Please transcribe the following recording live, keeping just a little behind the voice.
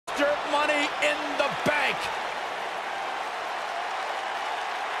in the Bank.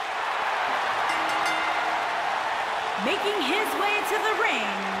 Making his way to the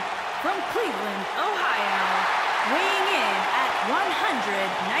ring from Cleveland, Ohio, weighing in at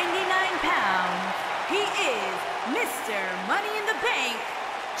 199 pounds, he is Mr. Money in the Bank,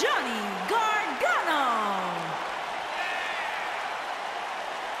 Johnny Gargano.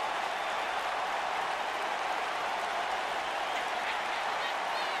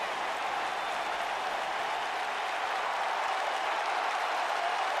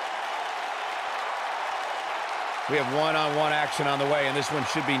 We have one-on-one action on the way, and this one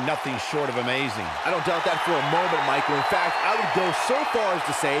should be nothing short of amazing. I don't doubt that for a moment, Michael. In fact, I would go so far as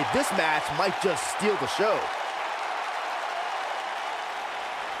to say this match might just steal the show.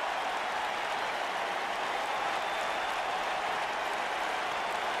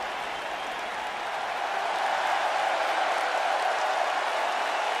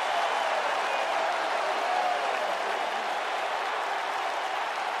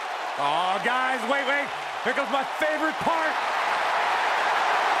 Oh, guys, wait. Here comes my favorite part.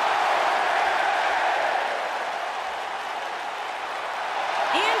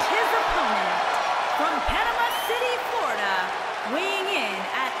 And his opponent from Panama City, Florida, weighing in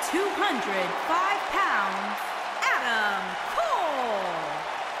at 205 pounds, Adam Cole.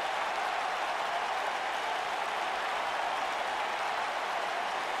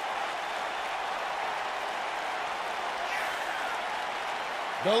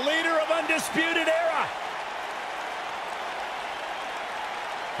 The leader of Undisputed Era.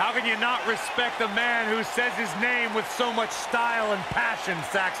 How can you not respect a man who says his name with so much style and passion,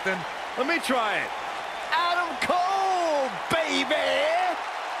 Saxton? Let me try it. Adam Cole, baby!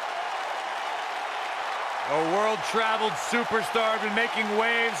 A world-traveled superstar, been making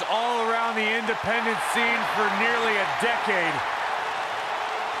waves all around the independent scene for nearly a decade.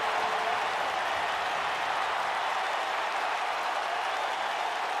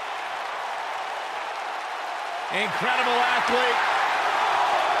 Incredible athlete.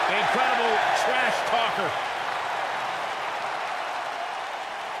 Incredible trash talker.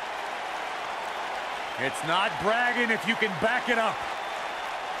 It's not bragging if you can back it up.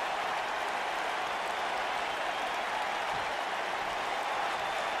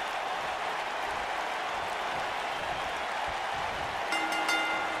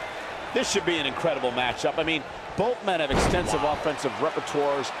 This should be an incredible matchup. I mean, both men have extensive offensive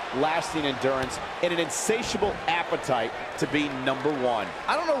repertoires, lasting endurance, and an insatiable appetite to be #1.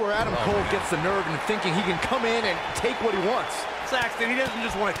 I don't know where Adam Cole gets the nerve in thinking he can come in and take what he wants. Saxton, he doesn't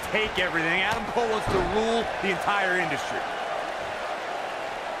just want to take everything. Adam Cole wants to rule the entire industry.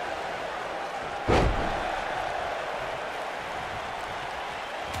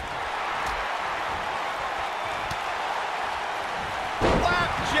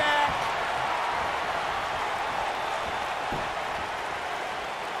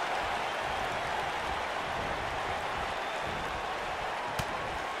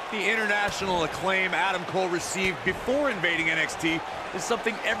 The international acclaim Adam Cole received before invading NXT is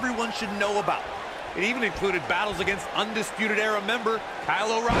something everyone should know about. It even included battles against Undisputed Era member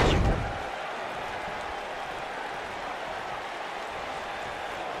Kyle O'Reilly.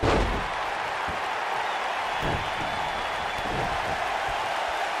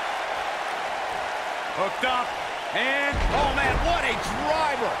 Hooked up, and oh man, what a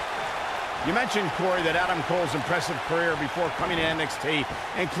driver! You mentioned, Corey, that Adam Cole's impressive career before coming to NXT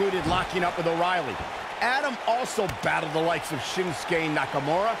included locking up with O'Reilly. Adam also battled the likes of Shinsuke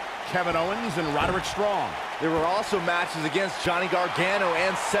Nakamura, Kevin Owens, and Roderick Strong. There were also matches against Johnny Gargano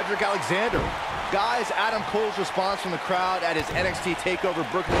and Cedric Alexander. Guys, Adam Cole's response from the crowd at his NXT TakeOver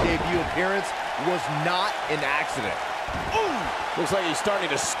Brooklyn debut appearance was not an accident. Ooh! Looks like he's starting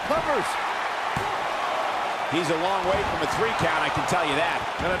to covers. He's a long way from a 3 count, I can tell you that.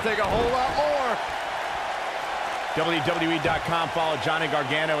 Gonna take a whole lot more. WWE.com followed Johnny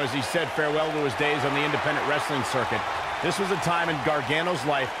Gargano as he said farewell to his days on the independent wrestling circuit. This was a time in Gargano's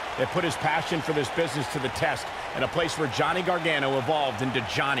life that put his passion for this business to the test, and a place where Johnny Gargano evolved into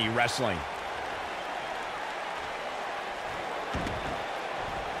Johnny Wrestling.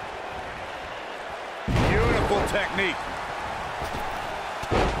 Beautiful technique.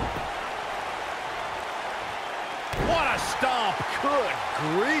 What a stomp! Good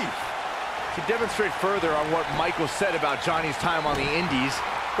grief. To demonstrate further on what Michael said about Johnny's time on the Indies,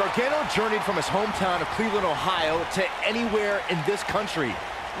 Gargano journeyed from his hometown of Cleveland, Ohio to anywhere in this country.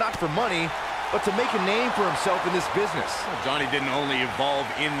 Not for money, but to make a name for himself in this business. Well, Johnny didn't only evolve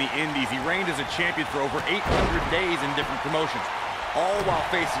in the Indies, he reigned as a champion for over 800 days in different promotions, all while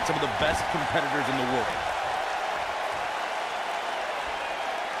facing some of the best competitors in the world.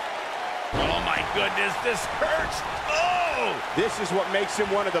 Oh, goodness, this hurts. Oh! This is what makes him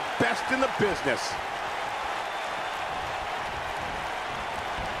one of the best in the business.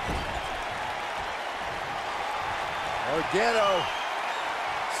 Gargano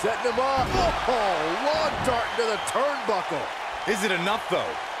setting him up. Oh, long dart into the turnbuckle. Is it enough, though?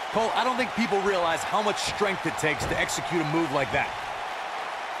 Cole, I don't think people realize how much strength it takes to execute a move like that.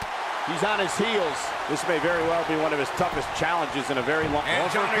 He's on his heels. This may very well be one of his toughest challenges in a very long time.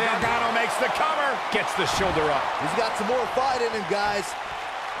 And Johnny Gargano makes the cover. Gets the shoulder up. He's got some more fight in him, guys.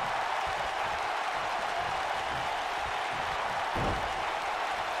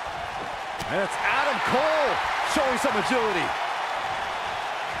 And it's Adam Cole showing some agility.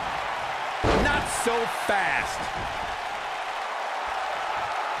 Not so fast.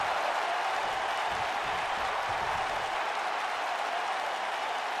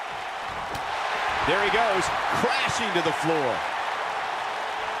 There he goes, crashing to the floor.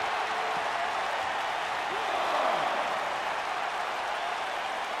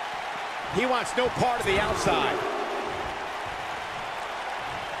 He wants no part of the outside.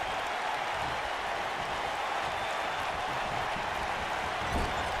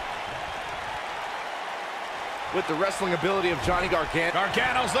 With the wrestling ability of Johnny Gargano.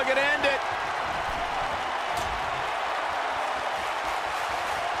 Gargano's looking to end it.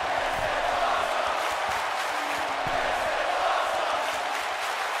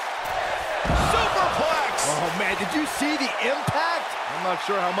 Oh, man, did you see the impact? I'm not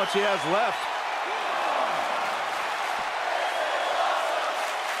sure how much he has left.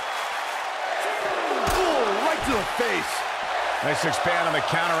 Ooh, right to the face. Let's expand on the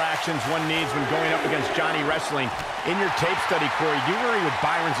counteractions one needs when going up against Johnny Wrestling. In your tape study, Corey, do you agree with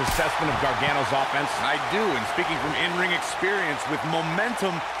Byron's assessment of Gargano's offense? I do, and speaking from in-ring experience, with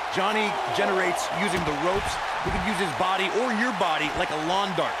momentum Johnny generates using the ropes, he can use his body or your body like a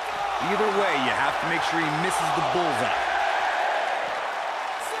lawn dart. Either way, you have to make sure he misses the bullseye.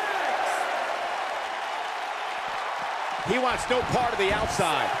 He wants no part of the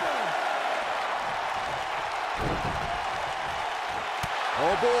outside.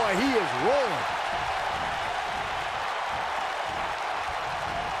 Oh, boy, he is rolling.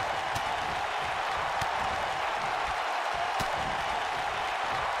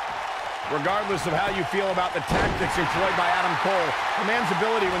 Regardless of how you feel about the tactics employed by Adam Cole, the man's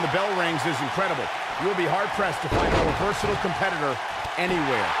ability when the bell rings is incredible. You will be hard-pressed to find a more versatile competitor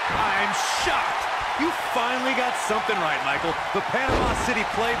anywhere. I'm shocked. You finally got something right, Michael. The Panama City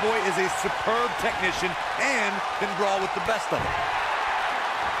Playboy is a superb technician and can brawl with the best of them.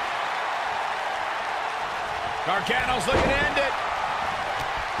 Gargano's looking to end it.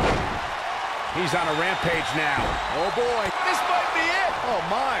 He's on a rampage now. Oh, boy. This might be it. Oh,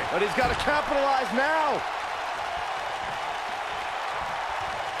 my. But he's got to capitalize now.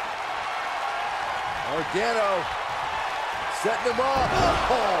 Gargano setting him up.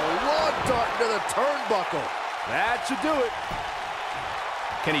 Oh, long dart into the turnbuckle. That should do it.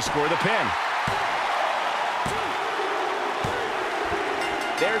 Can he score the pin?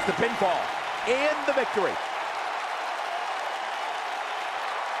 There's the pinfall and the victory.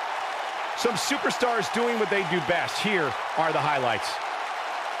 Some superstars doing what they do best. Here are the highlights.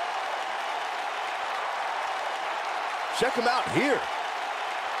 Check him out here.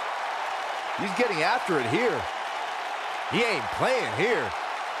 He's getting after it here. He ain't playing here.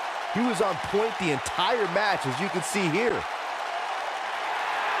 He was on point the entire match, as you can see here.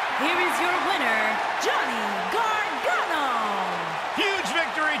 Here is your winner, Johnny Gargano. Huge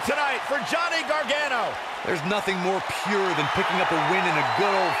victory tonight for Johnny Gargano. There's nothing more pure than picking up a win in a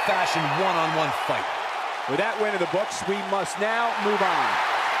good old-fashioned one-on-one fight. With that win in the books, we must now move on.